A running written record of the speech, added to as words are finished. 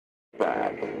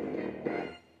I've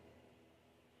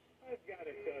got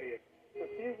to tell you, a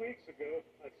few weeks ago,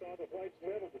 I saw the White's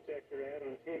metal detector ad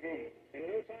on TV. In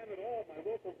no time at all, my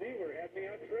local dealer had me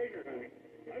out treasure hunting.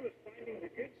 I was finding the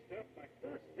good stuff my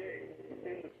first day.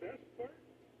 And the best part?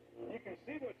 You can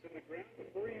see what's in the ground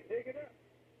before you dig it up.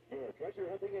 Your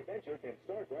treasure hunting adventure can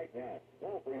start right now.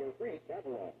 Call for your free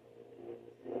catalog.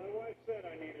 My wife said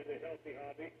I needed a healthy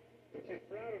hobby. She's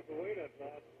proud of the weight I've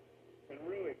lost, and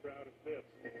really proud of this.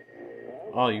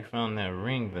 Oh, you found that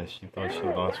ring that she thought she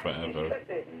lost forever.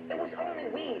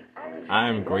 I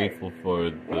am grateful for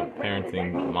the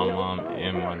parenting my mom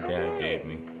and my dad gave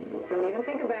me. Don't even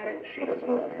think about it. She doesn't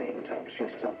love being tough.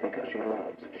 She's tough because she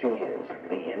loves. She is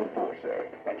the enforcer,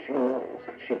 and she knows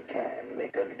she can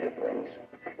make a difference.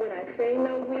 When I say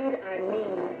no weed, I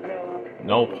mean no.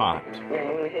 No pot. Yeah,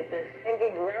 you wanna hit this?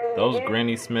 Those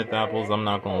Granny Smith apples, I'm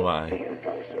not gonna lie,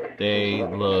 they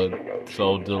look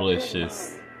so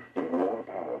delicious.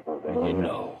 You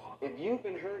know. If you've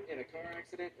been hurt in a car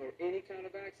accident or any kind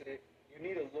of accident, you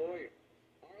need a lawyer.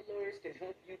 Our lawyers can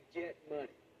help you get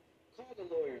money. Call the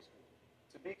Lawyers Group.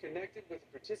 To be connected with a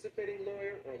participating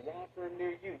lawyer or law firm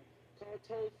near you, call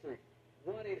toll-free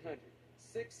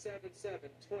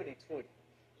 1-800-677-2020.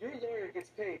 Your lawyer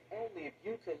gets paid only if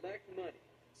you collect money.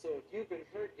 So if you've been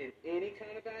hurt in any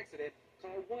kind of accident,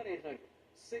 call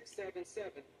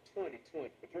 1-800-677-2020.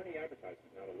 Attorney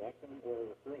advertisement, not a law firm or a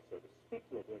referral service. Speak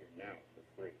to a lawyer now for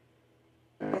free.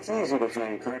 It's easy to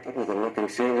find carpet with a look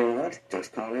and feel you want.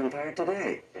 Just call Empire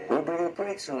today. We'll bring a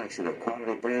great selection of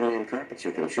quality brand name carpets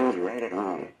you can choose right at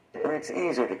home. Where it's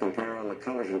easier to compare all the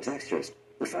colors and textures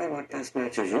and find what best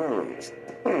matches your rooms.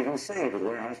 You even save with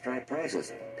warehouse drive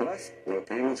prices. Plus, no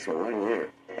payments for 1 year.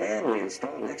 And we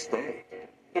install next day.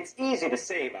 It's easy to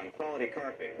save on quality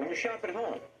carpet when you shop at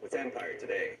home with Empire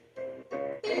today.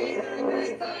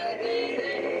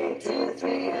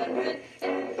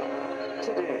 800-588-2300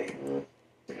 Today.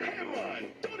 Come on,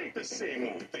 don't eat the same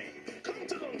old thing. Come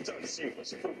to Long John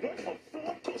Silver's for one of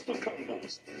 4 coastal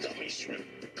combos. Gummy shrimp,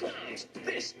 clams,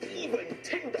 fish, even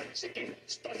tender chicken,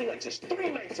 starting at just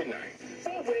 $3.99.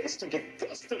 4 ways to get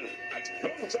coastal at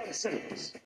Long John Silver's.